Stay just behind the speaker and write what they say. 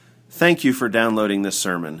Thank you for downloading this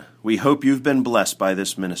sermon. We hope you've been blessed by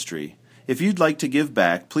this ministry. If you'd like to give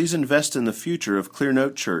back, please invest in the future of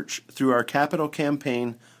Clearnote Church through our capital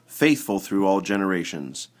campaign, Faithful Through All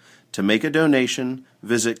Generations. To make a donation,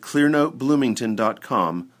 visit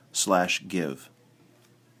clearnotebloomington.com/give.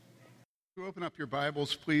 Open up your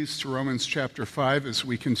Bibles, please, to Romans chapter 5 as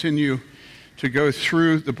we continue to go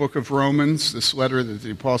through the book of Romans, this letter that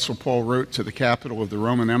the Apostle Paul wrote to the capital of the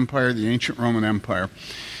Roman Empire, the ancient Roman Empire.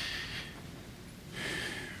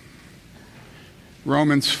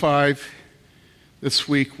 Romans 5, this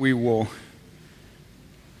week we will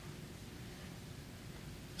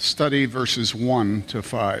study verses 1 to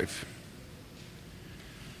 5.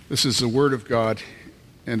 This is the Word of God,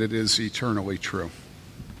 and it is eternally true.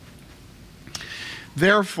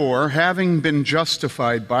 Therefore, having been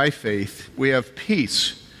justified by faith, we have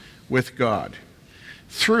peace with God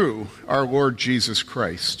through our Lord Jesus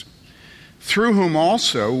Christ, through whom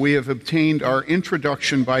also we have obtained our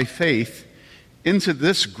introduction by faith into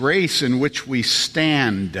this grace in which we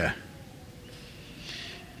stand.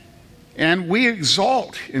 And we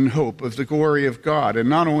exalt in hope of the glory of God. And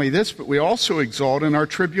not only this, but we also exalt in our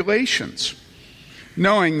tribulations,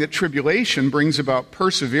 knowing that tribulation brings about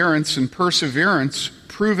perseverance, and perseverance,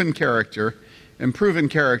 proven character, and proven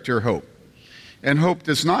character, hope. And hope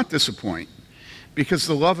does not disappoint, because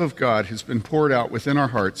the love of God has been poured out within our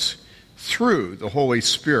hearts through the Holy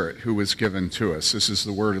Spirit who was given to us. This is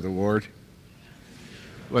the word of the Lord.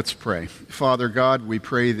 Let's pray. Father God, we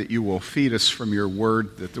pray that you will feed us from your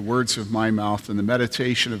word, that the words of my mouth and the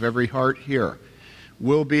meditation of every heart here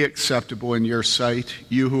will be acceptable in your sight,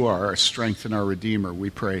 you who are our strength and our Redeemer. We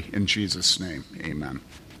pray in Jesus' name. Amen.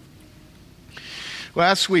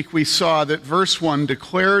 Last week we saw that verse 1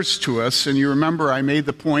 declares to us, and you remember I made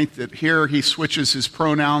the point that here he switches his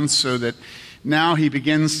pronouns so that now he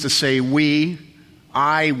begins to say we,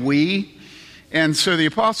 I, we. And so the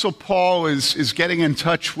Apostle Paul is getting in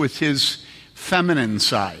touch with his feminine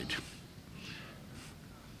side.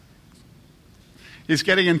 He's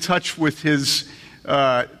getting in touch with his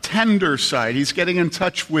tender side. He's getting in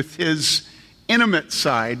touch with his intimate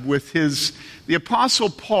side, with the Apostle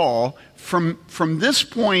Paul, from this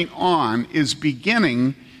point on, is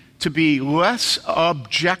beginning to be less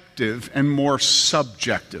objective and more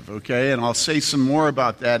subjective, okay? And I'll say some more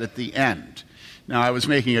about that at the end. Now, I was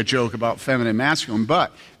making a joke about feminine and masculine,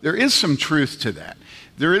 but there is some truth to that.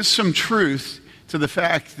 There is some truth to the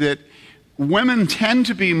fact that women tend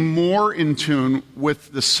to be more in tune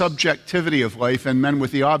with the subjectivity of life and men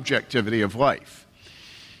with the objectivity of life.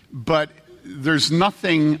 But there's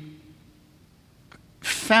nothing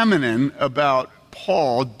feminine about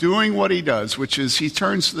Paul doing what he does, which is he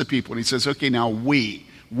turns to the people and he says, okay, now we.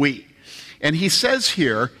 And he says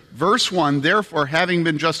here, verse 1, therefore, having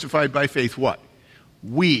been justified by faith, what?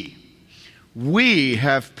 We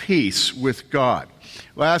have peace with God.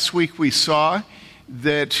 Last week we saw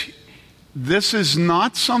that this is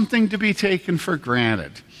not something to be taken for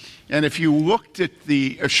granted. And if you looked at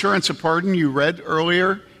the assurance of pardon you read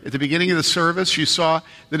earlier at the beginning of the service, you saw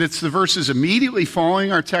that it's the verses immediately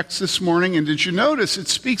following our text this morning. And did you notice it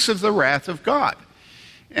speaks of the wrath of God?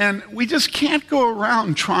 And we just can't go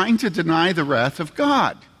around trying to deny the wrath of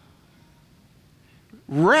God.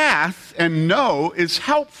 Wrath, and know, is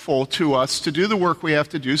helpful to us to do the work we have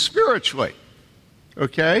to do spiritually.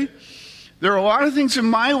 Okay? There are a lot of things in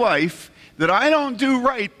my life that I don't do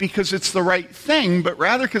right because it's the right thing, but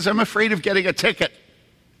rather because I'm afraid of getting a ticket.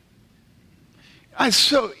 I was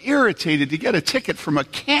so irritated to get a ticket from a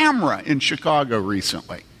camera in Chicago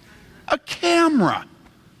recently. A camera.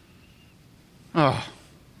 Oh.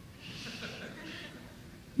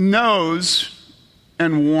 No's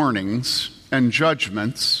and warnings and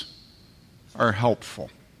judgments are helpful.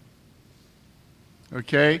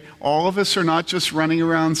 Okay? All of us are not just running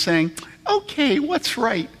around saying, okay, what's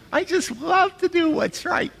right? I just love to do what's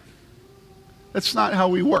right. That's not how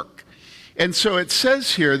we work. And so it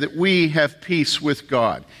says here that we have peace with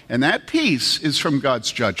God. And that peace is from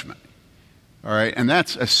God's judgment. All right? And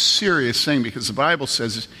that's a serious thing because the Bible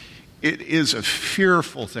says it is a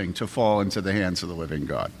fearful thing to fall into the hands of the living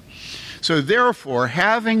God. So therefore,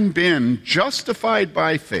 having been justified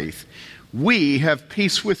by faith, we have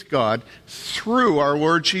peace with God through our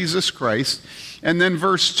Lord Jesus Christ. And then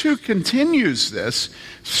verse 2 continues this,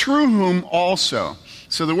 through whom also.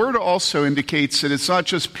 So the word also indicates that it's not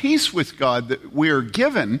just peace with God that we are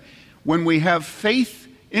given when we have faith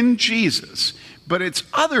in Jesus, but it's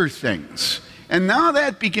other things. And now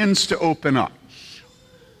that begins to open up.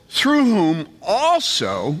 Through whom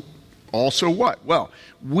also what? Well,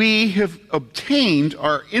 we have obtained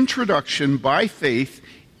our introduction by faith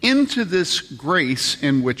into this grace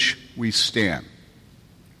in which we stand.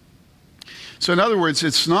 So in other words,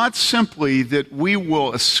 it's not simply that we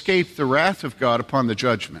will escape the wrath of God upon the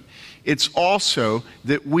judgment. It's also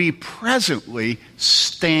that we presently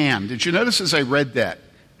stand. Did you notice as I read that,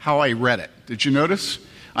 how I read it? Did you notice?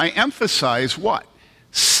 I emphasize what?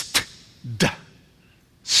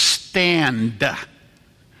 Stand.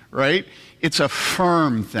 Right? It's a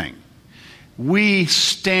firm thing. We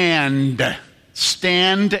stand.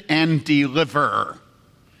 Stand and deliver.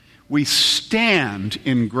 We stand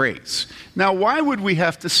in grace. Now, why would we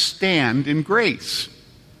have to stand in grace?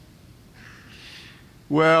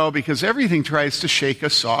 Well, because everything tries to shake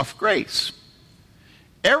us off grace.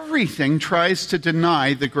 Everything tries to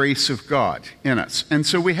deny the grace of God in us. And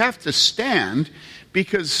so we have to stand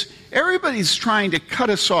because everybody's trying to cut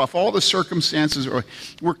us off. All the circumstances,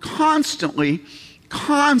 we're constantly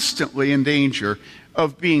in danger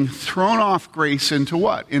of being thrown off grace into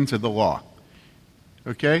what? Into the law.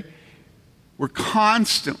 Okay? We're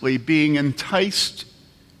constantly being enticed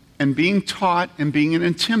and being taught and being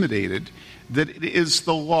intimidated that it is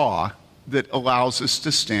the law that allows us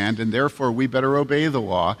to stand, and therefore we better obey the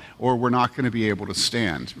law or we're not going to be able to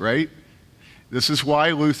stand, right? This is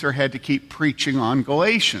why Luther had to keep preaching on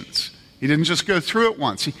Galatians. He didn't just go through it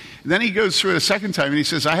once. Then he goes through it a second time and he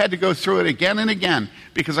says, I had to go through it again and again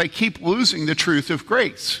because I keep losing the truth of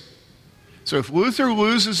grace. So if Luther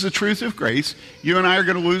loses the truth of grace, you and I are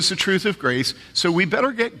going to lose the truth of grace, so we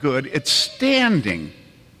better get good at standing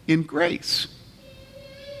in grace.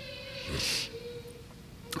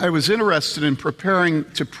 I was interested in preparing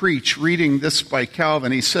to preach, reading this by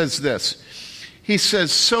Calvin. He says this. He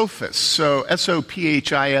says sophist, so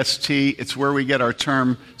Sophist, it's where we get our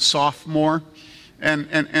term sophomore.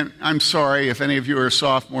 And I'm sorry if any of you are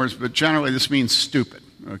sophomores, but generally this means stupid,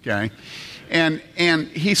 okay? And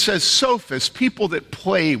he says sophists, people that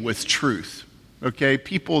play with truth, okay?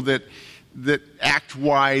 People that act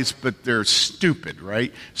wise, but they're stupid,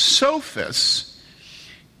 right? Sophists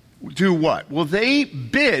do what? Well, they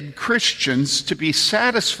bid Christians to be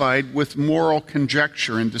satisfied with moral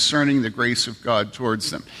conjecture and discerning the grace of God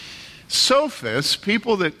towards them. Sophists,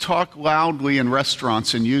 people that talk loudly in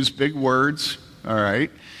restaurants and use big words, all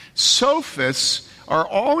right? Sophists are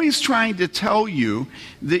always trying to tell you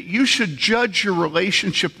that you should judge your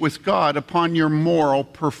relationship with God upon your moral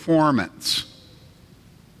performance.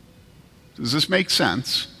 Does this make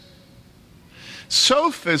sense?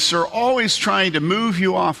 Sophists are always trying to move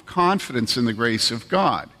you off confidence in the grace of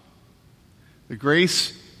God, the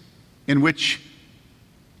grace in which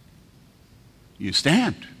you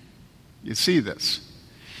stand. You see this?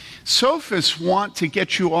 Sophists want to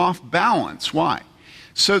get you off balance. Why?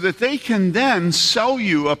 So that they can then sell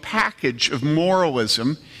you a package of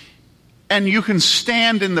moralism and you can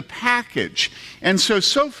stand in the package. And so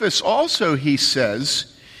sophists also, he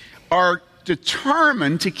says, are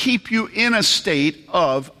determined to keep you in a state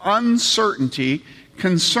of uncertainty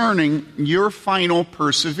concerning your final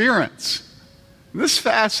perseverance. This is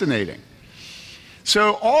fascinating.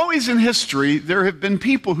 So always in history, there have been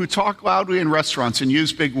people who talk loudly in restaurants and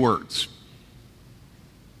use big words.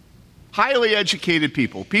 Highly educated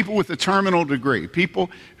people, people with a terminal degree, people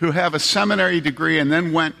who have a seminary degree and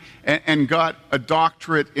then went and got a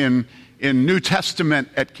doctorate in New Testament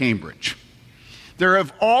at Cambridge. There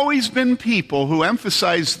have always been people who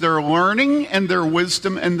emphasize their learning and their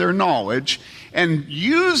wisdom and their knowledge and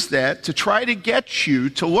use that to try to get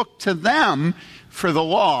you to look to them for the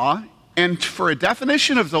law and for a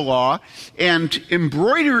definition of the law and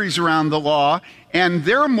embroideries around the law and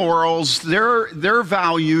their morals, their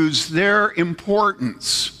values, their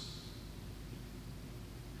importance.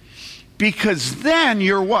 Because then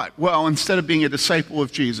you're what? Well, instead of being a disciple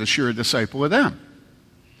of Jesus, you're a disciple of them.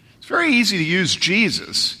 It's very easy to use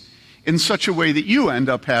Jesus in such a way that you end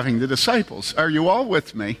up having the disciples. Are you all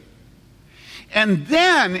with me? And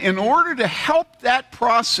then, in order to help that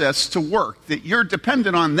process to work, that you're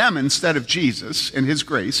dependent on them instead of Jesus and his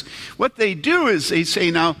grace, what they do is they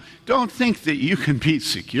say, now, don't think that you can be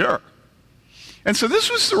secure. And so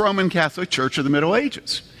this was the Roman Catholic Church of the Middle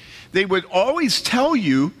Ages. They would always tell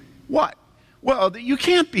you what? Well, that you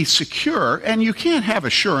can't be secure and you can't have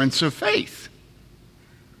assurance of faith.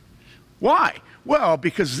 Why? Well,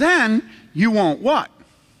 because then you won't what?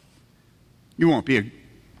 You won't be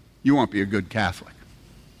a good Catholic.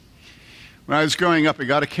 When I was growing up, I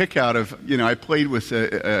got a kick out of, I played with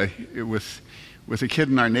a kid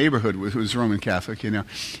in our neighborhood who was Roman Catholic, and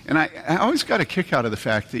I always got a kick out of the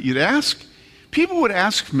fact that people would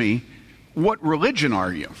ask me, what religion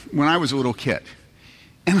are you? When I was a little kid.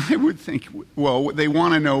 And I would think, well, they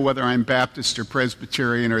want to know whether I'm Baptist or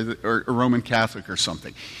Presbyterian or Roman Catholic or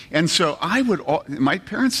something. And so my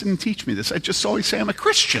parents didn't teach me this. I just always say I'm a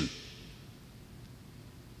Christian.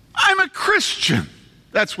 I'm a Christian.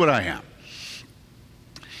 That's what I am.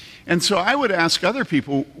 And so I would ask other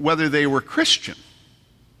people whether they were Christian,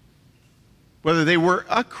 whether they were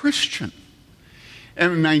a Christian.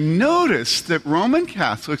 And I noticed that Roman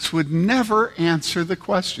Catholics would never answer the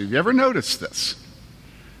question. Have you ever noticed this?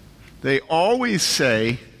 They always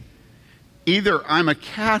say, either I'm a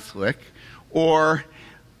Catholic, or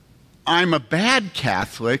I'm a bad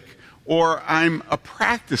Catholic, or I'm a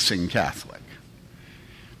practicing Catholic.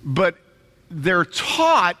 But they're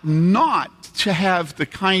taught not to have the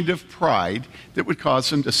kind of pride that would cause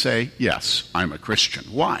them to say, yes, I'm a Christian.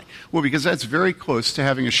 Why? Well, because that's very close to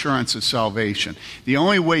having assurance of salvation. The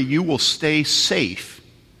only way you will stay safe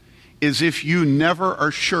is if you never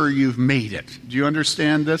are sure you've made it. Do you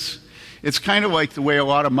understand this? It's kind of like the way a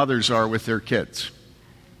lot of mothers are with their kids.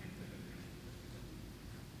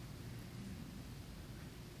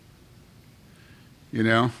 You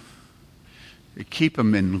know? They keep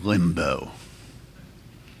them in limbo.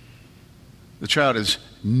 The child is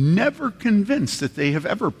never convinced that they have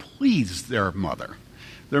ever pleased their mother.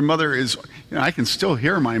 Their mother is, I can still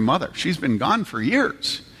hear my mother. She's been gone for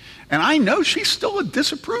years. And I know she still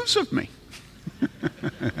disapproves of me.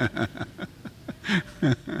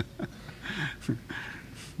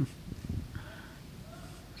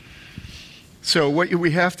 So what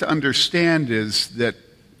we have to understand is that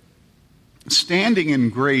standing in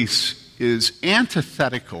grace is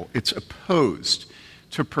antithetical. It's opposed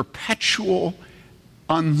to perpetual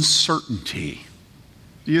uncertainty.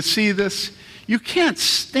 Do you see this? You can't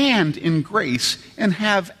stand in grace and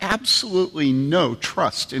have absolutely no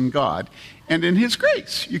trust in God and in His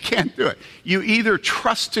grace. You can't do it. You either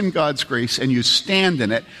trust in God's grace and you stand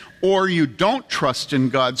in it, or you don't trust in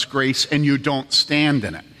God's grace and you don't stand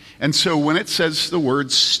in it. And so when it says the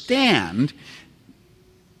word stand,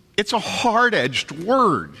 it's a hard-edged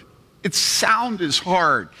word. Its sound is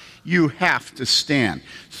hard. You have to stand.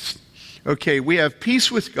 Okay, we have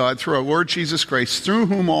peace with God through our Lord Jesus Christ, through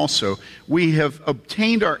whom also we have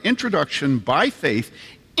obtained our introduction by faith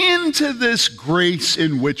into this grace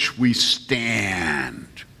in which we stand.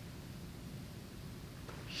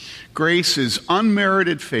 Grace is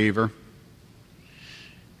unmerited favor.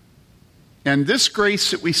 And this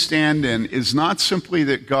grace that we stand in is not simply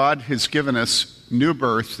that God has given us new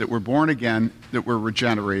birth, that we're born again, that we're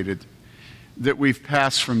regenerated, that we've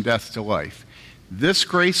passed from death to life. This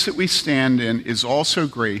grace that we stand in is also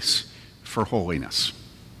grace for holiness.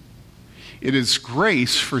 It is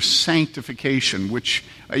grace for sanctification, which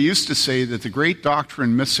I used to say that the great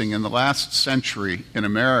doctrine missing in the last century in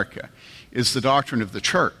America is the doctrine of the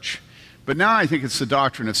church. But now I think it's the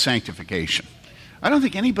doctrine of sanctification. I don't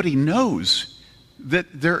think anybody knows that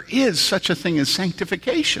there is such a thing as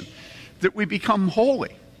sanctification, that we become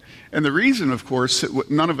holy. And the reason, of course,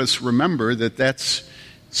 that none of us remember that that's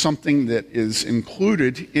something that is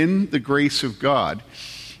included in the grace of God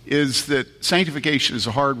is that sanctification is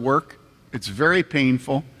a hard work, it's very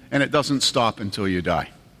painful, and it doesn't stop until you die.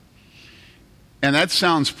 And that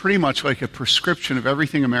sounds pretty much like a prescription of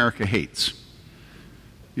everything America hates.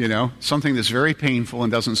 You know, something that's very painful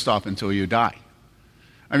and doesn't stop until you die.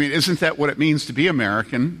 I mean, isn't that what it means to be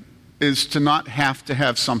American, is to not have to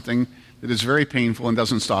have something that is very painful and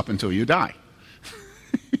doesn't stop until you die?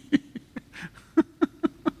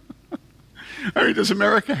 I mean, does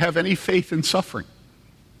America have any faith in suffering?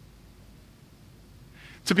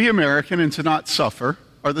 To be American and to not suffer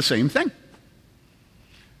are the same thing.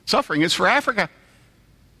 Suffering is for Africa.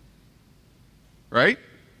 Right?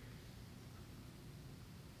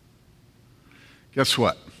 Guess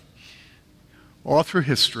what? All through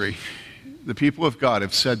history, the people of God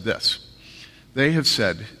have said this. They have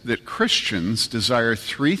said that Christians desire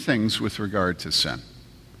three things with regard to sin.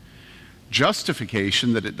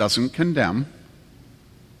 Justification, that it doesn't condemn.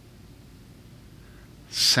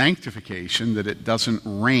 Sanctification, that it doesn't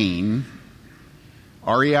reign.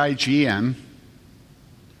 R-E-I-G-N.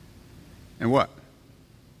 And what?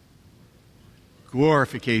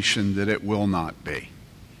 Glorification, that it will not be.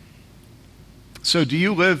 So do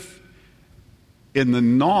you live in the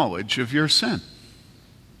knowledge of your sin?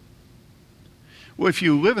 Well, if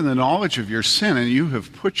you live in the knowledge of your sin and you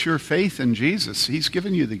have put your faith in Jesus, He's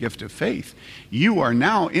given you the gift of faith, you are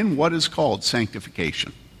now in what is called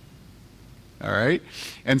sanctification. All right?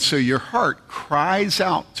 And so your heart cries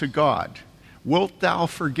out to God, wilt thou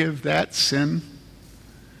forgive that sin?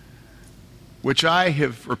 which I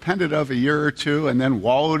have repented of a year or two, and then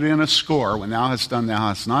wallowed in a score. When thou hast done, thou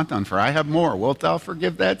hast not done. For I have more. Wilt thou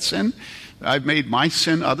forgive that sin? I've made my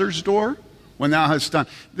sin others' door. When thou hast done.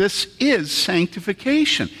 This is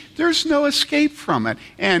sanctification. There's no escape from it,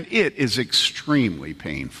 and it is extremely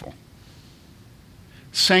painful.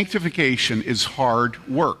 Sanctification is hard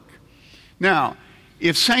work. Now,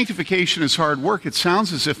 if sanctification is hard work, it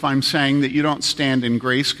sounds as if I'm saying that you don't stand in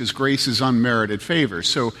grace because grace is unmerited favor.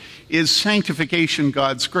 So is sanctification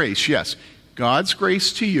God's grace? Yes. God's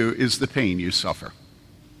grace to you is the pain you suffer.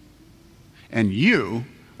 And you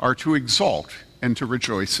are to exalt and to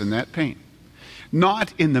rejoice in that pain.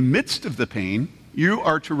 Not in the midst of the pain, you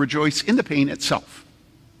are to rejoice in the pain itself.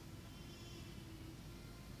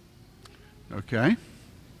 Okay?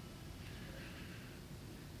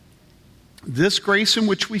 This grace in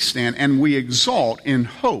which we stand, and we exalt in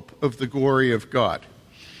hope of the glory of God.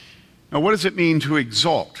 Now, what does it mean to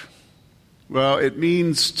exalt? Well, it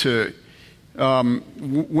means to,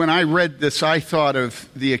 when I read this, I thought of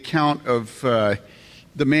the account of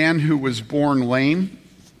the man who was born lame.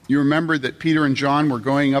 You remember that Peter and John were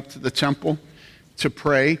going up to the temple to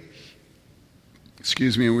pray.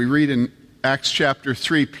 And we read in Acts chapter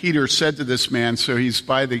 3, Peter said to this man, so he's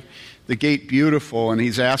by the gate Beautiful, and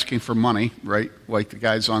he's asking for money, right, like the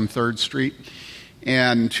guys on 3rd Street.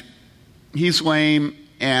 And he's lame,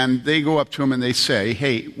 and they go up to him and they say,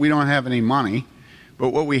 hey, we don't have any money, but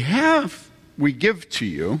what we have, we give to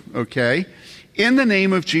you, okay? In the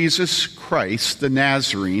name of Jesus Christ, the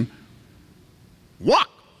Nazarene, walk!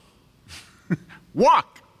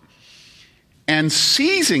 Walk! And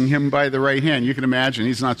seizing him by the right hand, you can imagine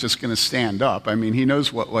he's not just going to stand up. I mean, he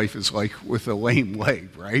knows what life is like with a lame leg,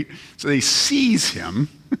 right? So they seize him,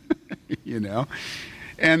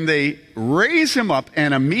 and they raise him up,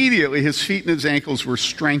 and immediately his feet and his ankles were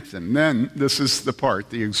strengthened. Then, this is the part,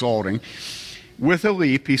 the exalting. With a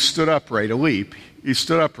leap, he stood upright. He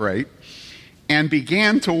stood upright and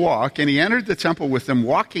began to walk, and he entered the temple with them,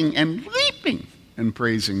 walking and leaping and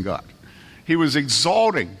praising God. He was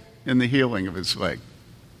exalting in the healing of his leg.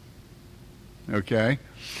 Okay?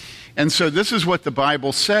 And so this is what the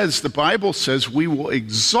Bible says. The Bible says we will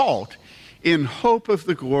exalt in hope of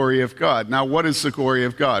the glory of God. Now, what is the glory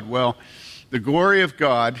of God? Well, the glory of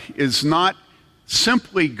God is not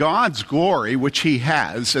simply God's glory, which he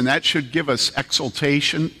has, and that should give us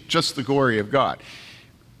exultation, just the glory of God.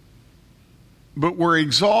 But we're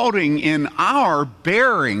exalting in our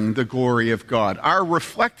bearing the glory of God, our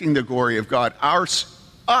reflecting the glory of God, us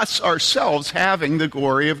ourselves having the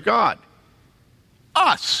glory of God.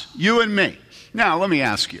 Us, you and me. Now, let me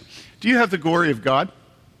ask you, do you have the glory of God?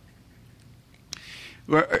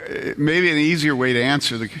 Well, maybe an easier way to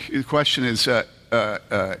answer the question is,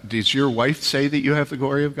 does your wife say that you have the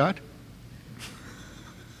glory of God?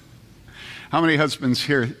 How many husbands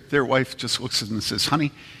here, their wife just looks at them and says,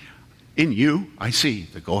 honey, in you, I see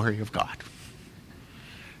the glory of God.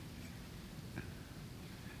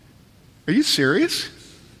 Are you serious?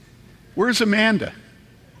 Where's Amanda?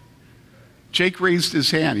 Jake raised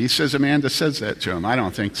his hand. He says Amanda says that to him. I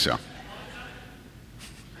don't think so.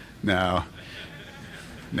 No.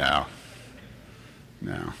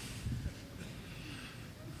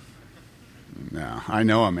 I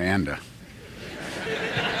know Amanda.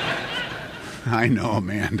 I know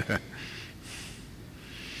Amanda.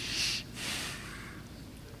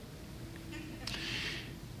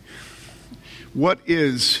 What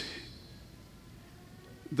is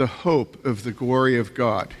the hope of the glory of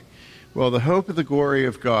God? Well, the hope of the glory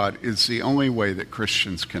of God is the only way that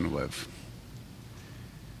Christians can live.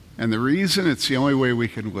 And the reason it's the only way we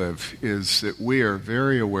can live is that we are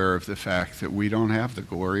very aware of the fact that we don't have the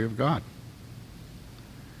glory of God.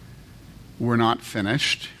 We're not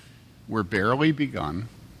finished. We're barely begun.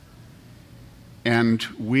 And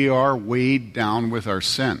we are weighed down with our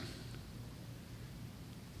sin.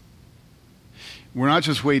 We're not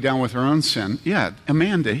just weighed down with our own sin. Yeah,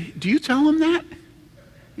 Amanda, do you tell him that?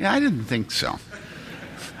 Yeah, I didn't think so.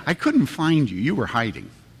 I couldn't find you. You were hiding.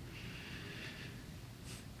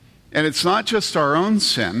 And it's not just our own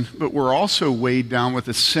sin, but we're also weighed down with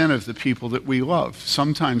the sin of the people that we love.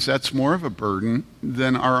 Sometimes that's more of a burden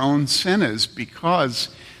than our own sin is because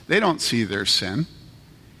they don't see their sin.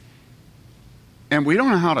 And we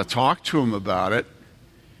don't know how to talk to them about it.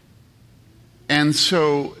 And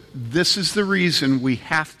so this is the reason we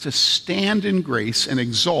have to stand in grace and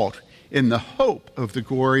exalt in the hope of the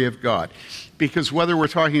glory of God. Because whether we're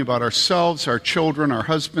talking about ourselves, our children, our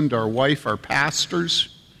husband, our wife, our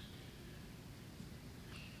pastors,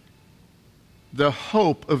 the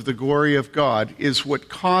hope of the glory of God is what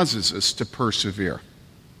causes us to persevere.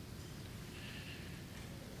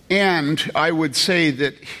 And I would say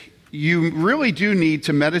that you really do need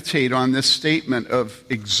to meditate on this statement of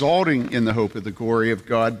exalting in the hope of the glory of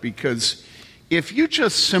God, because if you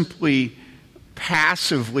just simply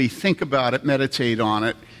passively think about it, meditate on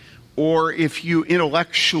it, or if you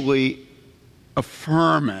intellectually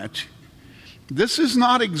affirm it, this is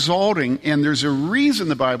not exalting, and there's a reason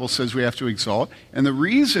the Bible says we have to exalt, and the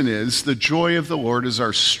reason is the joy of the Lord is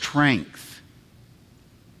our strength.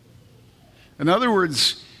 In other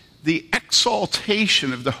words, the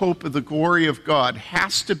exaltation of the hope of the glory of God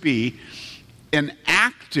has to be an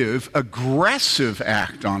active, aggressive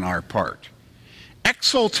act on our part.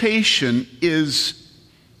 Exaltation is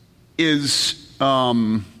it's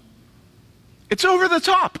over the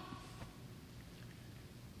top.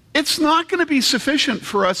 It's not going to be sufficient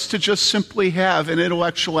for us to just simply have an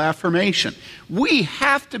intellectual affirmation. We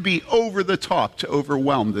have to be over the top to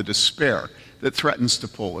overwhelm the despair that threatens to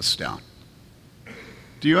pull us down.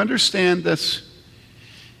 Do you understand this?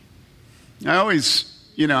 I always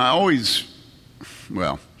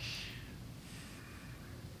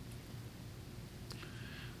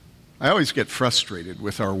get frustrated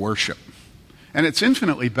with our worship. And it's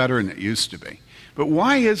infinitely better than it used to be. But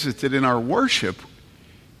why is it that in our worship,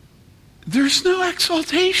 there's no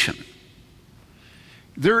exaltation?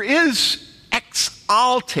 There is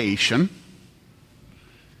exaltation,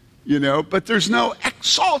 but there's no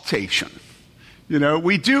exaltation.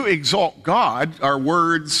 We do exalt God, our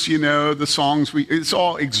words, the songs, it's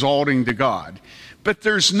all exalting to God. But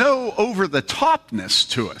there's no over-the-topness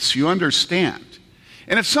to us, you understand?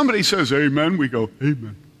 And if somebody says amen, we go,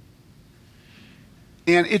 amen.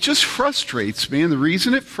 And it just frustrates me, and the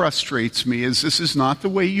reason it frustrates me is this is not the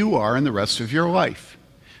way you are in the rest of your life.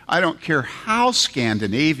 I don't care how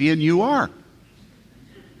Scandinavian you are,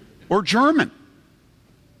 or German.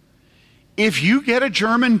 If you get a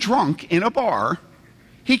German drunk in a bar,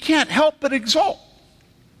 he can't help but exalt.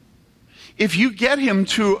 If you get him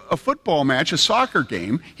to a football match, a soccer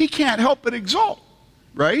game, he can't help but exalt,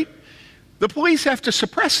 right? The police have to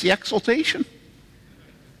suppress the exaltation.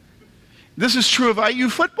 This is true of IU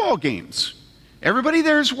football games. Everybody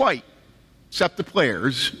there is white, except the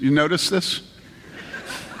players. You notice this?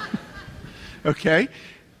 Okay?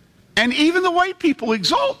 And even the white people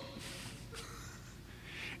exalt.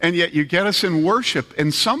 And yet you get us in worship,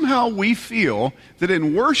 and somehow we feel that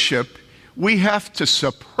in worship we have to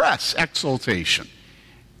suppress exaltation.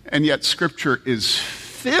 And yet Scripture is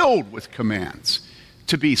filled with commands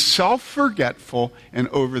to be self-forgetful and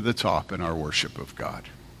over the top in our worship of God.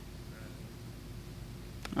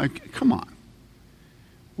 Come on.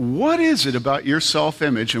 What is it about your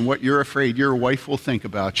self-image and what you're afraid your wife will think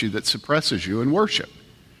about you that suppresses you in worship?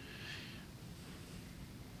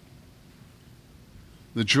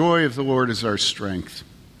 The joy of the Lord is our strength.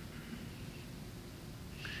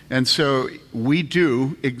 And so we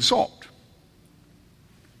do exalt.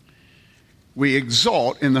 We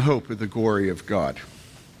exalt in the hope of the glory of God.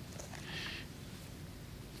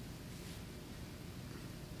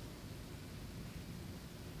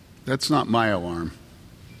 That's not my alarm.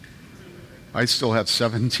 I still have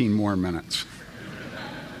 17 more minutes.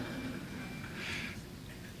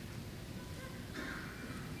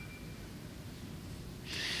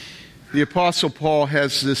 The Apostle Paul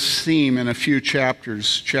has this theme in a few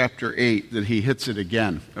chapters, chapter 8, that he hits it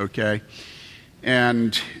again, okay?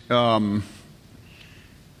 And let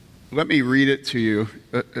me read it to you.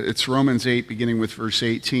 It's Romans 8, beginning with verse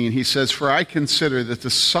 18. He says, "For I consider that the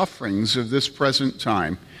sufferings of this present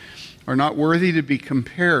time are not worthy to be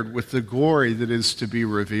compared with the glory that is to be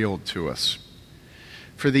revealed to us.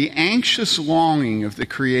 For the anxious longing of the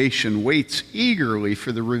creation waits eagerly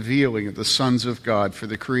for the revealing of the sons of God. For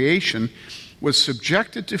the creation was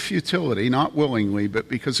subjected to futility, not willingly, but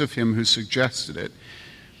because of him who suggested it,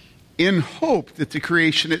 in hope that the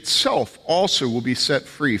creation itself also will be set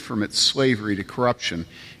free from its slavery to corruption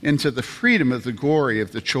into the freedom of the glory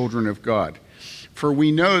of the children of God. For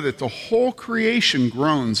we know that the whole creation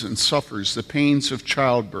groans and suffers the pains of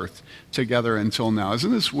childbirth together until now."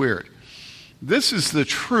 Isn't this weird? This is the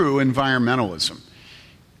true environmentalism.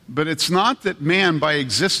 But it's not that man, by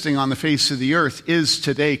existing on the face of the earth, is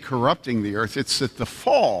today corrupting the earth. It's that the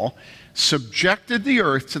fall subjected the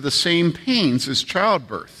earth to the same pains as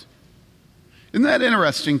childbirth. Isn't that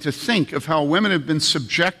interesting to think of how women have been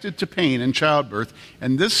subjected to pain in childbirth?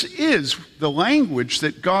 And this is the language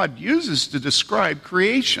that God uses to describe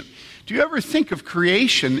creation. Do you ever think of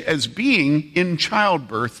creation as being in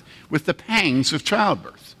childbirth with the pangs of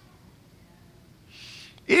childbirth?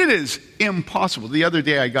 It is impossible. The other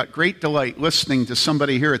day I got great delight listening to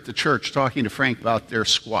somebody here at the church talking to Frank about their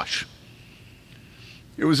squash.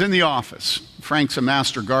 It was in the office. Frank's a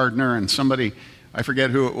master gardener, and somebody, I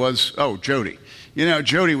forget who it was, Jody.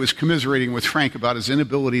 Jody was commiserating with Frank about his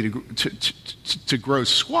inability to grow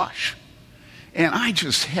squash. And I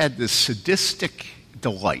just had this sadistic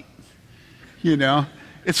delight.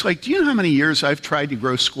 It's like, do you know how many years I've tried to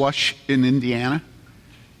grow squash in Indiana?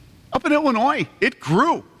 Up in Illinois, it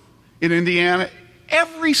grew. In Indiana,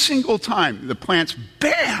 every single time the plants,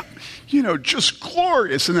 bam, just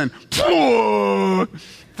glorious, and then,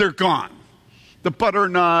 they're gone. The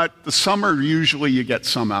butternut, the summer, usually you get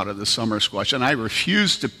some out of the summer squash, and I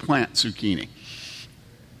refuse to plant zucchini.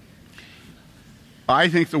 I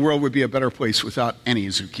think the world would be a better place without any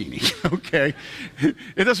zucchini, okay?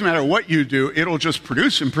 It doesn't matter what you do, it'll just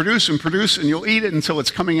produce and produce and produce, and you'll eat it until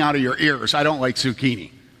it's coming out of your ears. I don't like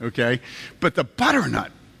zucchini, okay? But the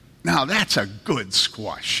butternut, now that's a good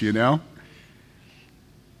squash,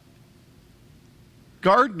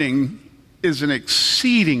 Gardening is an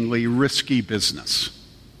exceedingly risky business,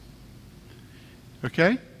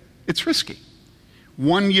 okay? It's risky.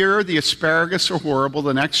 One year, the asparagus are horrible.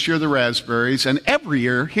 The next year, the raspberries. And every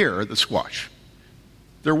year, here, the squash.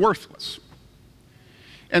 They're worthless.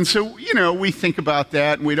 And so, we think about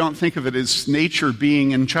that, and we don't think of it as nature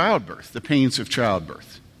being in childbirth, the pains of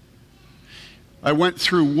childbirth. I went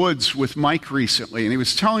through woods with Mike recently, and he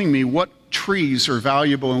was telling me what trees are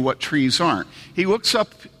valuable and what trees aren't. He looks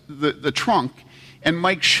up the trunk, and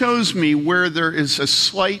Mike shows me where there is a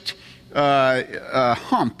slight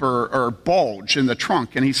hump or bulge in the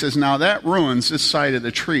trunk, and he says, now that ruins this side of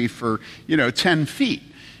the tree for 10 feet,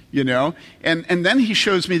 and then he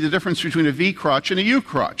shows me the difference between a V crotch and a U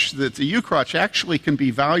crotch, that the U crotch actually can be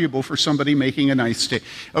valuable for somebody making a nice stick.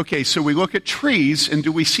 Okay, so we look at trees, and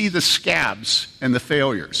do we see the scabs and the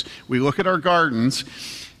failures? We look at our gardens.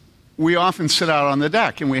 We often sit out on the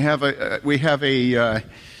deck, and we have a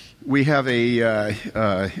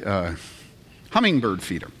hummingbird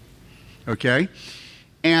feeder. Okay?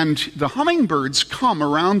 And the hummingbirds come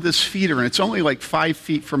around this feeder, and it's only like 5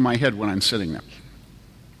 feet from my head when I'm sitting there.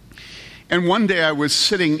 And one day I was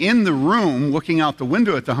sitting in the room looking out the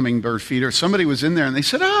window at the hummingbird feeder. Somebody was in there, and they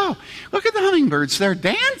said, oh, look at the hummingbirds. They're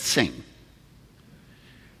dancing.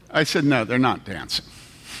 I said, no, they're not dancing.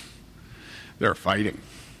 They're fighting.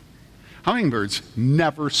 Hummingbirds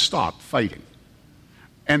never stop fighting.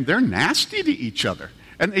 And they're nasty to each other,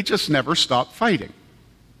 and they just never stop fighting.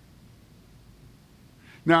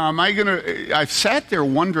 Now, I've sat there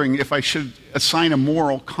wondering if I should assign a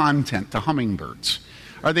moral content to hummingbirds.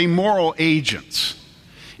 Are they moral agents?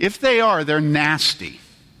 If they are, they're nasty.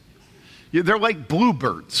 They're like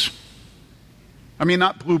bluebirds. I mean,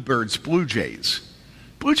 not bluebirds, blue jays.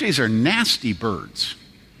 Blue jays are nasty birds,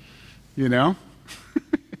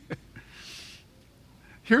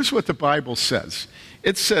 Here's what the Bible says.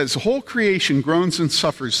 It says, whole creation groans and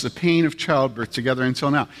suffers the pain of childbirth together until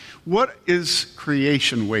now. What is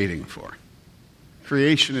creation waiting for?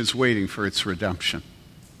 Creation is waiting for its redemption.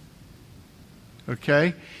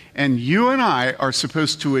 Okay? And you and I are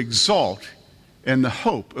supposed to exalt in the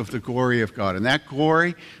hope of the glory of God. And that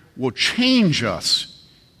glory will change us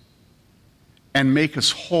and make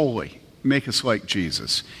us holy, make us like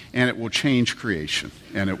Jesus. And it will change creation,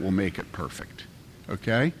 and it will make it perfect.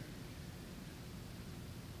 Okay?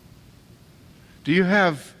 Do you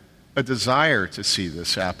have a desire to see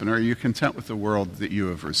this happen, or are you content with the world that you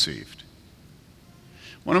have received?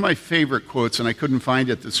 One of my favorite quotes, and I couldn't find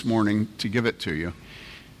it this morning to give it to you,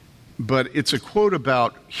 but it's a quote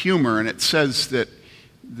about humor, and it says that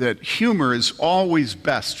humor is always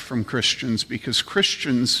best from Christians because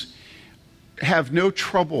Christians have no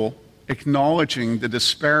trouble acknowledging the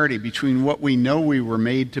disparity between what we know we were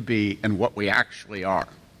made to be and what we actually are.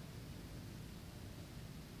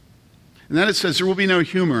 And then it says there will be no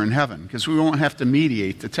humor in heaven because we won't have to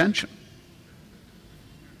mediate the tension.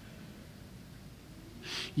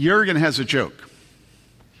 Jurgen has a joke.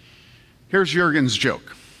 Here's Jurgen's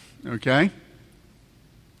joke, okay?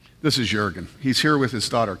 This is Jurgen. He's here with his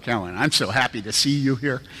daughter, Caroline. I'm so happy to see you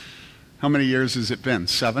here. How many years has it been?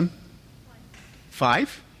 7?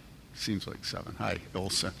 5? Seems like 7. Hi,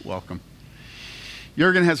 Ilse. Welcome.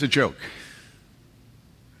 Jurgen has a joke.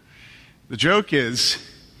 The joke is,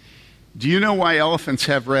 do you know why elephants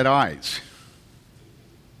have red eyes?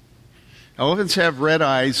 Elephants have red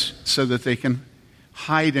eyes so that they can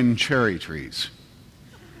hide in cherry trees.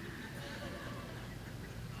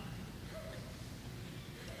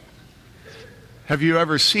 Have you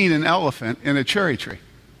ever seen an elephant in a cherry tree?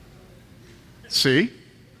 See?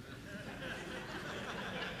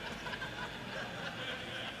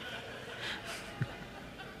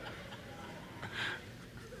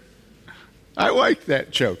 I like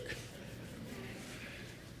that joke.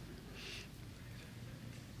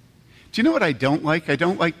 Do you know what I don't like? I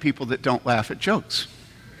don't like people that don't laugh at jokes.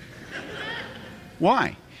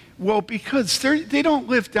 Why? Well, because they don't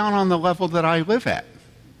live down on the level that I live at.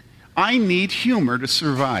 I need humor to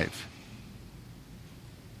survive.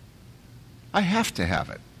 I have to have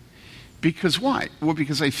it. Because why? Well,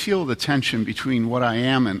 because I feel the tension between what I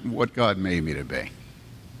am and what God made me to be.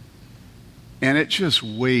 And it just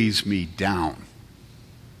weighs me down.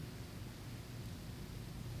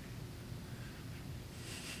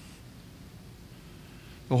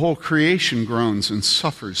 The whole creation groans and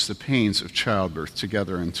suffers the pains of childbirth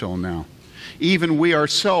together until now. Even we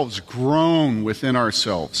ourselves groan within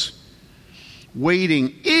ourselves,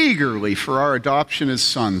 waiting eagerly for our adoption as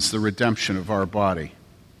sons, the redemption of our body.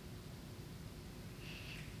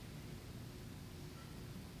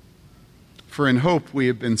 For in hope we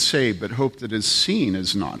have been saved, but hope that is seen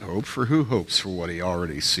is not hope, for who hopes for what he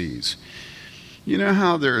already sees? You know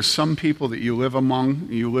how there are some people that you live among,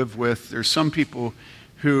 you live with, there's some people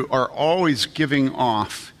who are always giving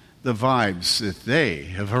off the vibes that they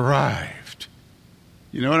have arrived.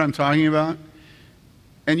 You know what I'm talking about?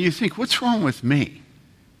 And you think, what's wrong with me?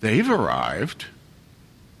 They've arrived.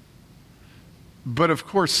 But of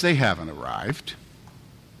course they haven't arrived.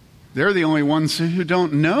 They're the only ones who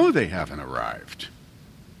don't know they haven't arrived.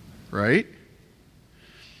 Right?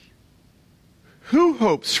 Who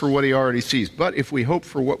hopes for what he already sees? But if we hope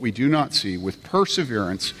for what we do not see, with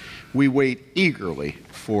perseverance, we wait eagerly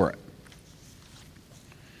for it.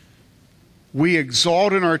 We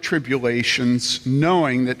exalt in our tribulations,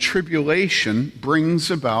 knowing that tribulation brings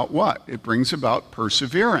about what? It brings about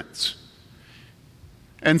perseverance.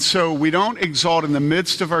 And so we don't exalt in the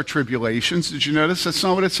midst of our tribulations. Did you notice? That's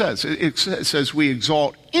not what it says. It says we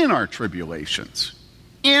exalt in our tribulations.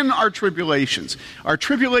 In our tribulations. Our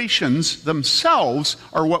tribulations themselves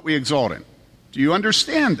are what we exalt in. Do you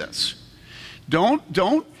understand this? Don't,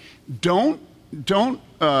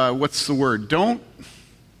 what's the word? Don't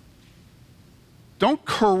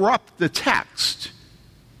corrupt the text.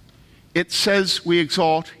 It says we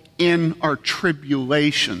exalt in our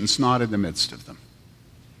tribulations, not in the midst of them.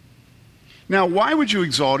 Now, why would you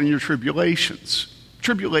exalt in your tribulations?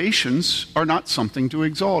 Tribulations are not something to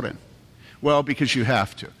exalt in. Well, because you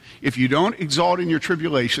have to. If you don't exalt in your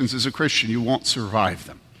tribulations as a Christian, you won't survive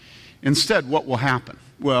them. Instead, what will happen?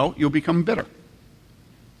 Well, you'll become bitter.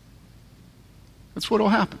 That's what will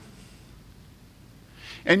happen.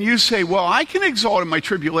 And you say, well, I can exalt in my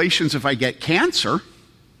tribulations if I get cancer.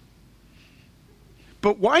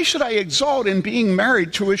 But why should I exalt in being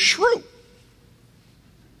married to a shrew?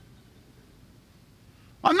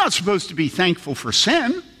 I'm not supposed to be thankful for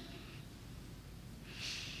sin.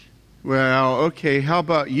 Well, okay, how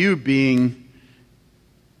about you being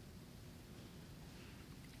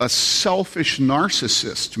a selfish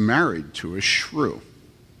narcissist married to a shrew?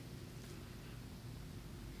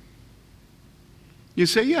 You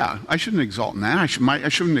say, yeah, I shouldn't exalt in that. I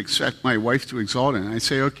shouldn't expect my wife to exalt in it. I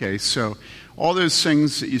say, okay, so all those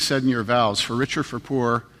things that you said in your vows, for rich or for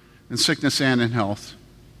poor, in sickness and in health,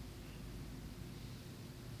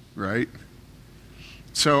 right?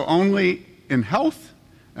 So only in health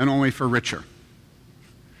and only for richer.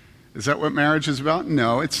 Is that what marriage is about?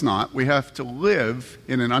 No, it's not. We have to live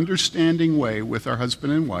in an understanding way with our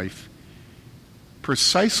husband and wife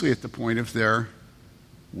precisely at the point of their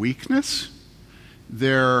weakness,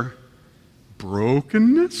 their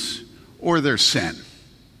brokenness, or their sin.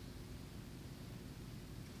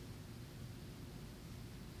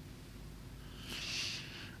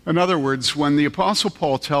 In other words, when the Apostle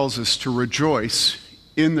Paul tells us to rejoice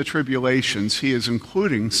in the tribulations, he is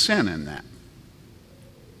including sin in that.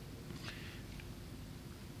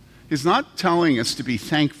 He's not telling us to be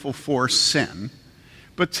thankful for sin,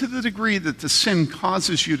 but to the degree that the sin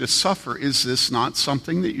causes you to suffer, is this not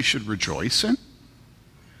something that you should rejoice in?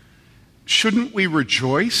 Shouldn't we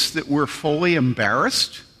rejoice that we're fully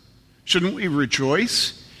embarrassed? Shouldn't we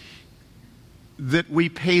rejoice that we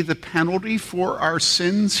pay the penalty for our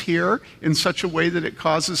sins here in such a way that it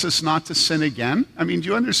causes us not to sin again? I mean, do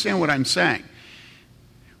you understand what I'm saying?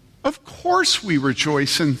 Of course we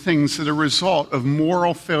rejoice in things that are a result of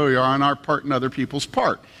moral failure on our part and other people's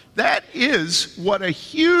part. That is what a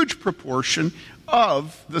huge proportion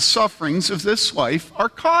of the sufferings of this life are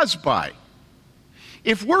caused by.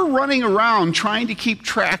 If we're running around trying to keep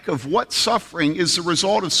track of what suffering is the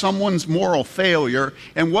result of someone's moral failure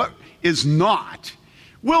and what is not,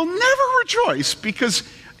 we'll never rejoice, because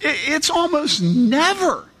it's almost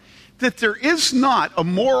never that there is not a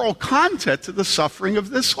moral content to the suffering of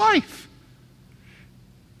this life.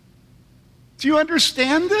 Do you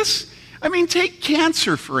understand this? I mean, take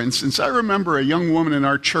cancer, for instance. I remember a young woman in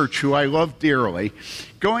our church who I love dearly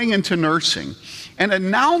going into nursing and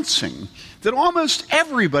announcing that almost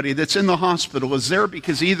everybody that's in the hospital is there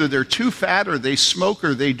because either they're too fat or they smoke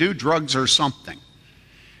or they do drugs or something.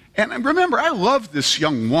 And remember, I love this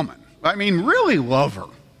young woman. I mean, really love her.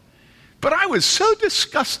 But I was so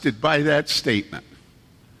disgusted by that statement.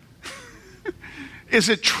 Is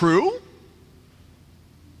it true?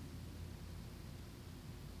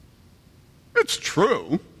 It's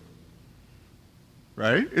true.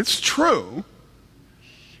 Right? It's true.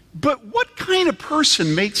 But what kind of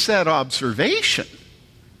person makes that observation?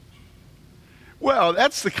 Well,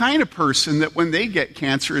 that's the kind of person that when they get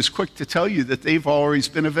cancer is quick to tell you that they've always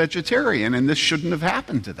been a vegetarian and this shouldn't have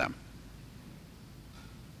happened to them.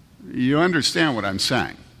 You understand what I'm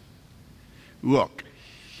saying? Look,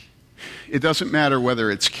 it doesn't matter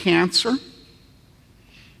whether it's cancer.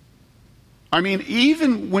 I mean,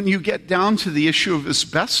 even when you get down to the issue of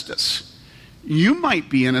asbestos, you might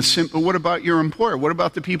be innocent, but what about your employer? What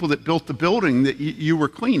about the people that built the building that you were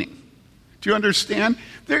cleaning? Do you understand?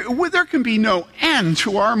 There can be no end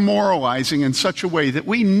to our moralizing in such a way that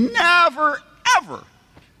we never, ever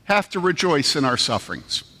have to rejoice in our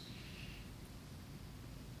sufferings.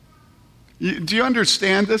 Do you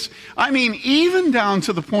understand this? I mean, even down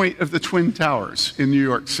to the point of the Twin Towers in New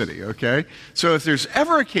York City, okay? So if there's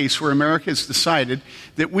ever a case where America has decided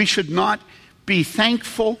that we should not be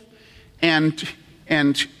thankful and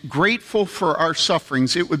grateful for our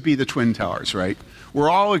sufferings, it would be the Twin Towers, right? We're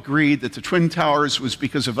all agreed that the Twin Towers was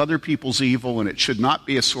because of other people's evil and it should not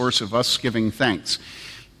be a source of us giving thanks.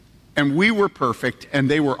 And we were perfect and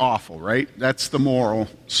they were awful, right? That's the moral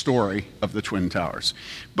story of the Twin Towers.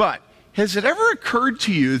 But has it ever occurred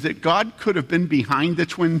to you that God could have been behind the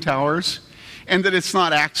Twin Towers and that it's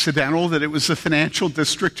not accidental that it was the financial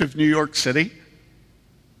district of New York City?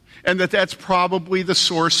 And that that's probably the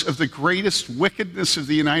source of the greatest wickedness of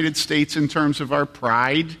the United States in terms of our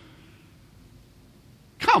pride?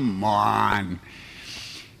 Come on.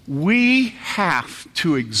 We have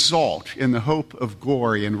to exalt in the hope of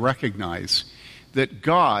glory and recognize that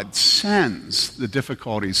God sends the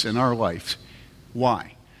difficulties in our life.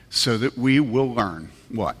 Why? So that we will learn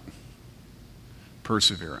what?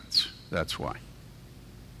 Perseverance. That's why.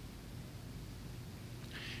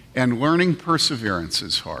 And learning perseverance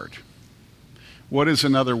is hard. What is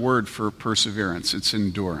another word for perseverance? It's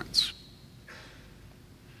endurance.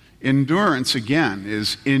 Endurance, again,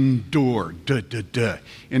 is endure.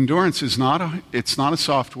 Endurance is not a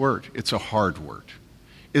soft word. It's a hard word.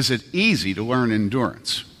 Is it easy to learn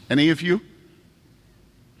endurance? Any of you?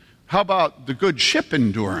 How about the good ship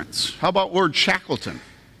endurance? How about Lord Shackleton?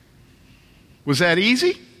 Was that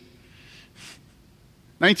easy?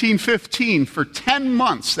 1915, for 10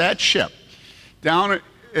 months, that ship down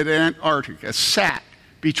at Antarctica sat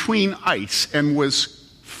between ice and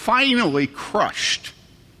was finally crushed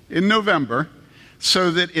in November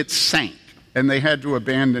so that it sank and they had to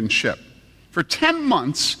abandon ship. For 10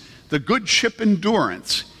 months, the good ship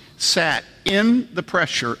Endurance sat in the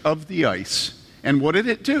pressure of the ice. And what did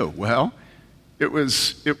it do? Well, it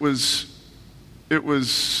was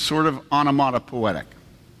sort of onomatopoetic.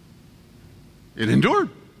 It endured.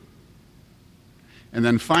 And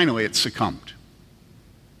then finally it succumbed.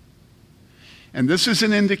 And this is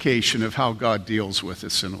an indication of how God deals with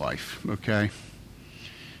us in life, okay?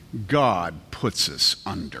 God puts us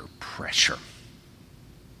under pressure.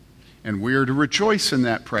 And we are to rejoice in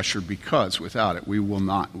that pressure because without it we will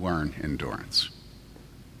not learn endurance.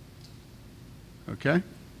 Okay?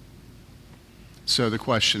 So the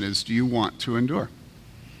question is, do you want to endure?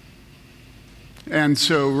 And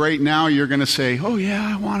so right now you're going to say, oh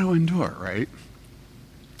yeah, I want to endure, right?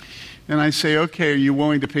 And I say, okay, are you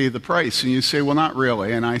willing to pay the price? And you say, well, not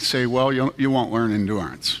really. And I say, well, you won't learn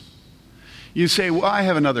endurance. You say, well, I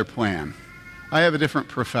have another plan. I have a different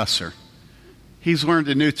professor. He's learned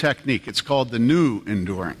a new technique. It's called the new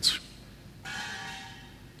endurance.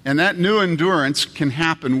 And that new endurance can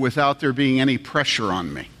happen without there being any pressure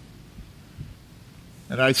on me.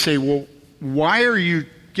 And I say, well, why are you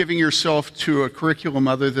giving yourself to a curriculum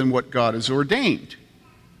other than what God has ordained?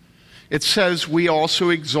 It says we also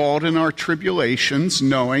exalt in our tribulations,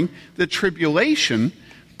 knowing that tribulation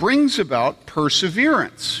brings about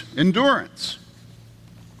perseverance, endurance.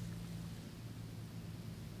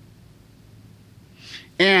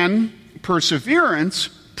 And perseverance,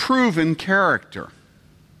 proven character.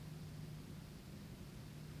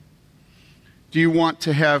 Do you want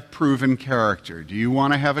to have proven character? Do you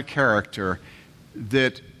want to have a character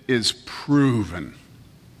that is proven?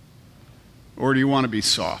 Or do you want to be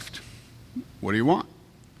soft? What do you want?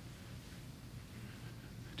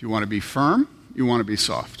 Do you want to be firm? You want to be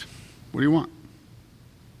soft? What do you want?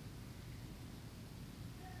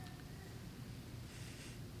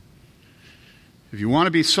 If you want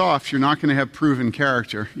to be soft, you're not going to have proven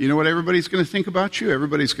character. You know what everybody's going to think about you?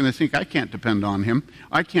 Everybody's going to think, I can't depend on him.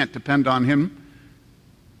 I can't depend on him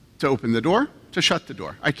to open the door, to shut the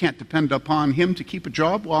door. I can't depend upon him to keep a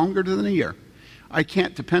job longer than a year. I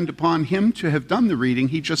can't depend upon him to have done the reading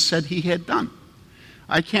he just said he had done.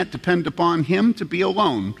 I can't depend upon him to be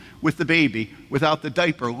alone with the baby without the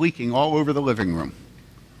diaper leaking all over the living room.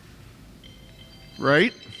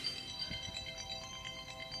 Right?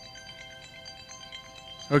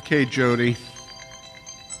 Okay, Jody.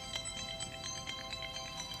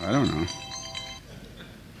 I don't know.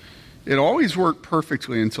 It always worked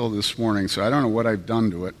perfectly until this morning, so I don't know what I've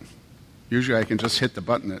done to it. Usually I can just hit the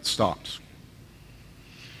button that stops.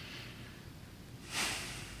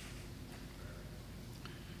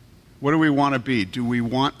 What do we want to be? Do we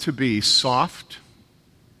want to be soft?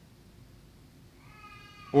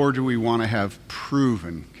 Or do we want to have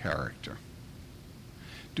proven character?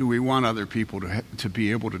 Do we want other people to be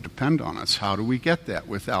able to depend on us? How do we get that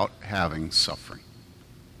without having suffering?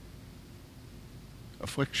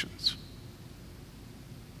 Afflictions.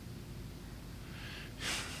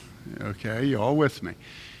 Okay, you all with me?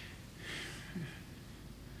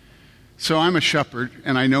 So I'm a shepherd,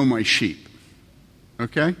 and I know my sheep.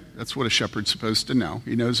 Okay? That's what a shepherd's supposed to know.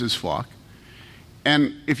 He knows his flock.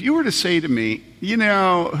 And if you were to say to me, you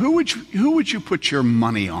know, who would you put your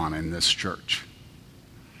money on in this church?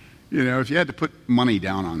 You know, if you had to put money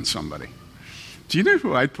down on somebody. Do you know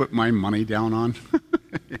who I'd put my money down on?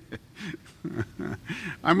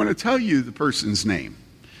 I'm going to tell you the person's name.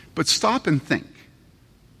 But stop and think.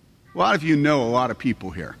 A lot of you know a lot of people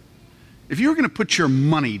here. If you were going to put your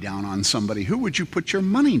money down on somebody, who would you put your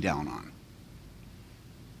money down on?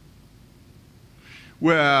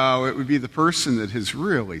 Well, it would be the person that has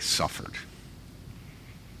really suffered.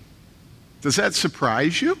 Does that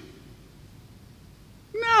surprise you?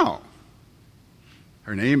 No.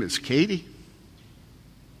 Her name is Katie.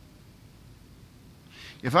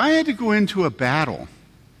 If I had to go into a battle,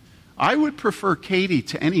 I would prefer Katie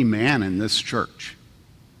to any man in this church.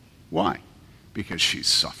 Why? Because she's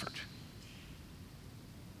suffered.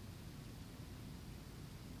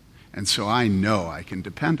 And so I know I can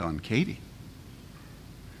depend on Katie.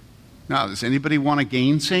 Now, does anybody want to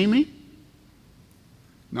gainsay me?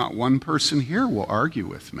 Not one person here will argue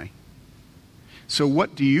with me. So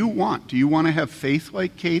what do you want? Do you want to have faith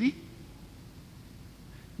like Katie?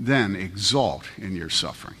 Then exalt in your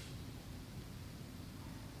suffering.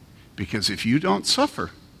 Because if you don't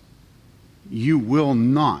suffer, you will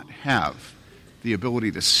not have the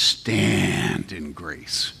ability to stand in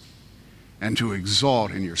grace and to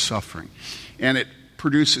exalt in your suffering. And it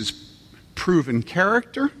produces proven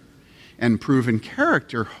character, and proven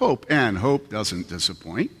character, hope, and hope doesn't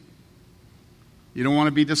disappoint. You don't want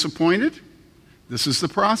to be disappointed? This is the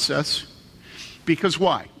process. Because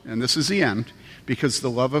why? And this is the end. Because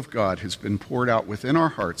the love of God has been poured out within our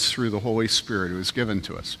hearts through the Holy Spirit who is given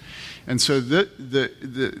to us. And so the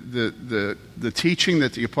teaching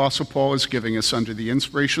that the Apostle Paul is giving us under the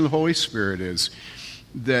inspiration of the Holy Spirit is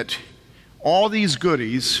that all these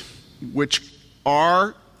goodies, which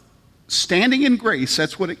are standing in grace,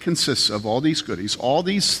 that's what it consists of, all these goodies, all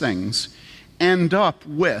these things end up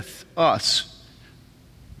with us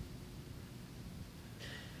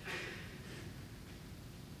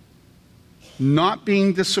not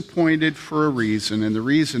being disappointed for a reason, and the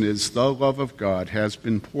reason is the love of God has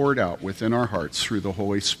been poured out within our hearts through the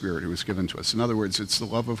Holy Spirit who is given to us. In other words, it's the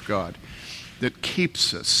love of God that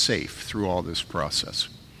keeps us safe through all this process.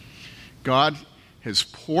 God has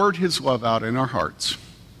poured his love out in our hearts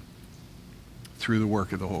through the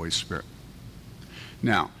work of the Holy Spirit.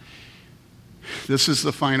 Now, this is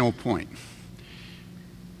the final point.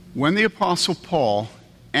 When the Apostle Paul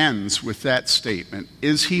ends with that statement,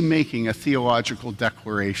 is he making a theological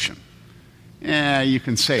declaration? You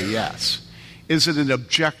can say yes. Is it an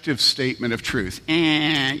objective statement of truth?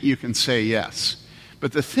 You can say yes.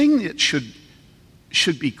 But the thing that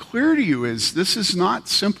should be clear to you is this is not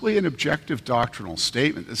simply an objective doctrinal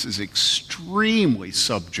statement. This is extremely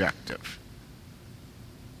subjective.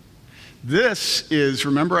 This is,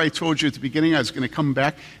 remember I told you at the beginning I was going to come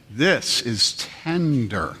back, this is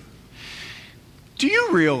tender. Do you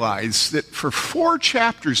realize that for 4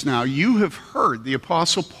 chapters now you have heard the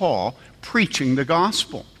Apostle Paul preaching the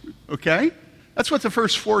gospel? Okay? That's what the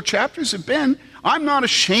first 4 chapters have been. I'm not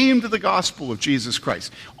ashamed of the gospel of Jesus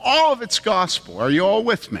Christ. All of it's gospel. Are you all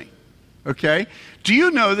with me? Okay? Do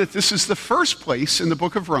you know that this is the first place in the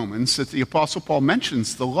book of Romans that the Apostle Paul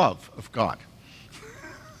mentions the love of God?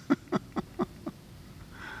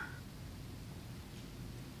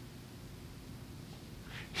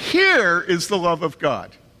 here is the love of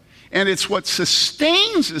God. And it's what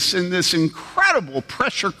sustains us in this incredible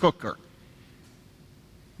pressure cooker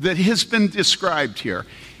that has been described here.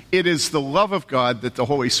 It is the love of God that the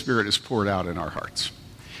Holy Spirit has poured out in our hearts.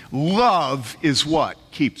 Love is what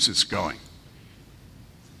keeps us going.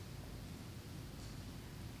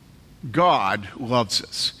 God loves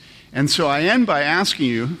us. And so I end by asking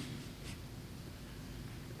you,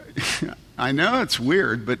 I know it's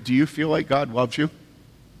weird, but do you feel like God loves you?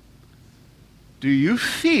 Do you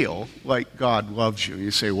feel like God loves you? You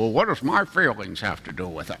say, well, what does my feelings have to do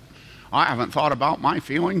with it? I haven't thought about my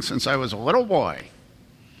feelings since I was a little boy.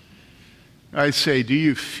 I say, do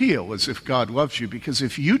you feel as if God loves you? Because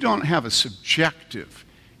if you don't have a subjective,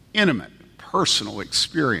 intimate, personal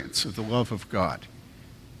experience of the love of God,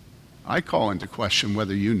 I call into question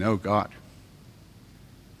whether you know God.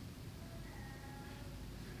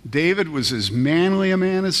 David was as manly a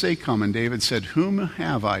man as they come, and David said, whom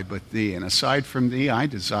have I but thee? And aside from thee, I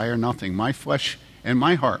desire nothing. My flesh and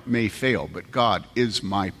my heart may fail, but God is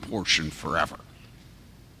my portion forever.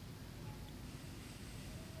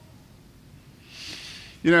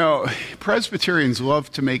 You know, Presbyterians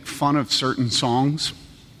love to make fun of certain songs,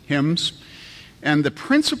 hymns, and the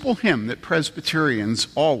principal hymn that Presbyterians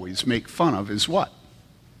always make fun of is what?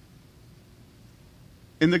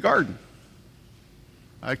 In the garden.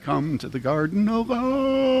 I come to the garden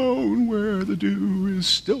alone where the dew is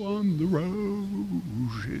still on the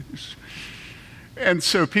roses. And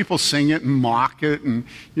so people sing it and mock it and,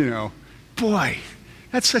 you know, boy,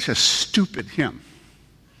 that's such a stupid hymn.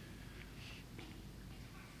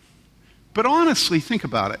 But honestly, think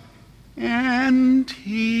about it. And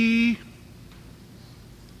he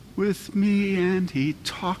with me, and he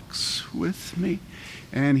talks with me,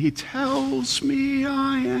 and he tells me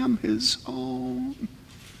I am his own.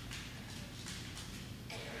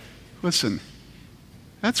 Listen,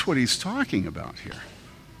 that's what he's talking about here.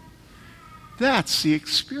 That's the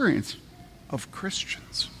experience of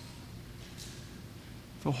Christians.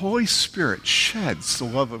 The Holy Spirit sheds the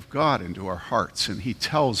love of God into our hearts, and he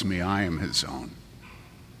tells me I am his own.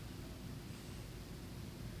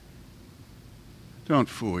 Don't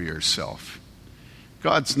fool yourself.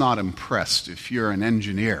 God's not impressed if you're an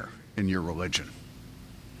engineer in your religion.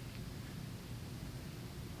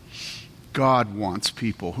 God wants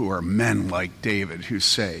people who are men like David who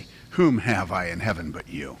say, whom have I in heaven but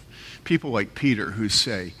you? People like Peter who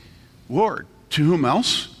say, Lord, to whom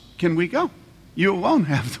else can we go? You alone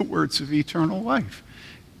have the words of eternal life.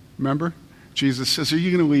 Remember? Jesus says, are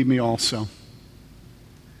you going to leave me also?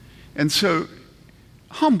 And so,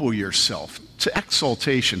 humble yourself to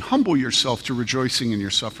exaltation. Humble yourself to rejoicing in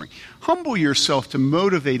your suffering. Humble yourself to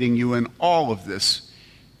motivating you in all of this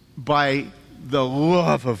by the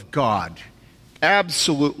love of God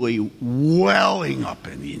absolutely welling up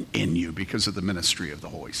in you because of the ministry of the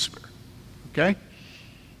Holy Spirit. Okay?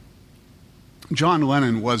 John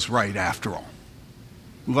Lennon was right after all.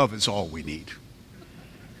 Love is all we need.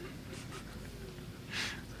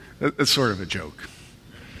 That's sort of a joke.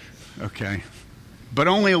 Okay? But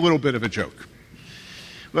only a little bit of a joke.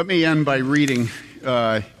 Let me end by reading.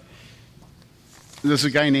 There's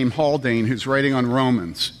a guy named Haldane who's writing on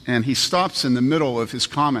Romans, and he stops in the middle of his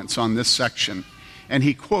comments on this section, and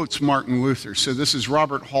he quotes Martin Luther. So this is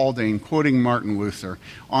Robert Haldane quoting Martin Luther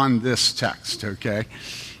on this text, okay?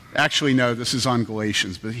 Actually, no, this is on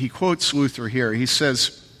Galatians, but he quotes Luther here. He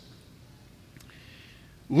says,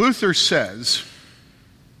 Luther says,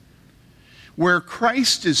 where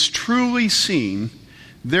Christ is truly seen,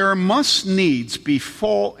 there must needs be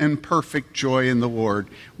full and perfect joy in the Lord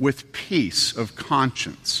with peace of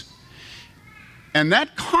conscience. And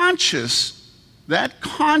that conscience that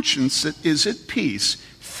is at peace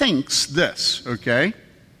thinks this, okay?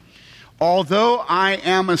 Although I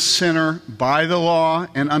am a sinner by the law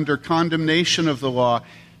and under condemnation of the law,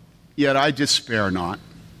 yet I despair not.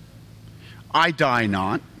 I die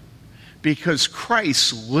not, because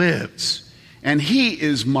Christ lives. And he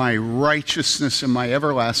is my righteousness and my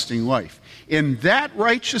everlasting life. In that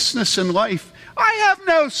righteousness and life, I have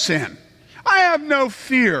no sin. I have no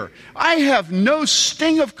fear. I have no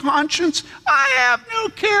sting of conscience. I have no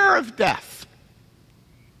care of death.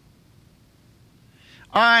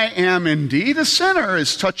 I am indeed a sinner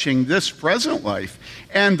as touching this present life,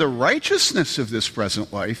 and the righteousness of this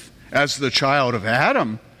present life, as the child of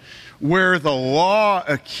Adam, where the law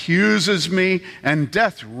accuses me and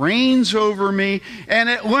death reigns over me, and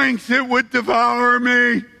at length it would devour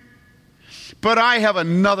me. But I have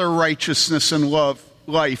another righteousness and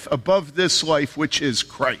life above this life, which is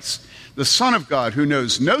Christ, the Son of God, who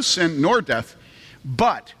knows no sin nor death,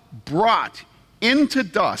 but brought into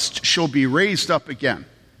dust shall be raised up again.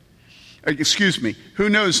 who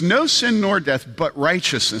knows no sin nor death, but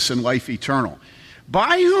righteousness and life eternal.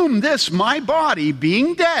 By whom this my body,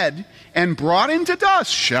 being dead and brought into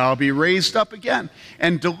dust, shall be raised up again,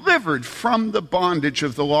 and delivered from the bondage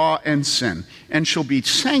of the law and sin, and shall be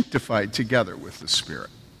sanctified together with the Spirit.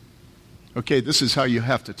 Okay, this is how you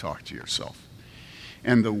have to talk to yourself.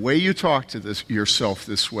 And the way you talk to yourself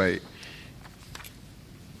this way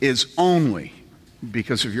is only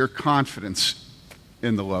because of your confidence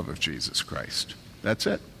in the love of Jesus Christ. That's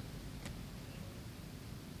it.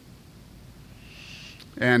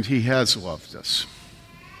 And he has loved us.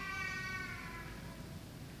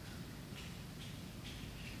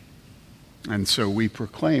 And so we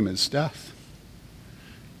proclaim his death.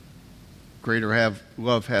 Greater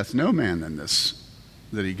love hath no man than this,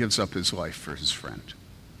 that he gives up his life for his friend.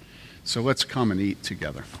 So let's come and eat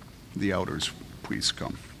together. The elders, please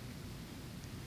come.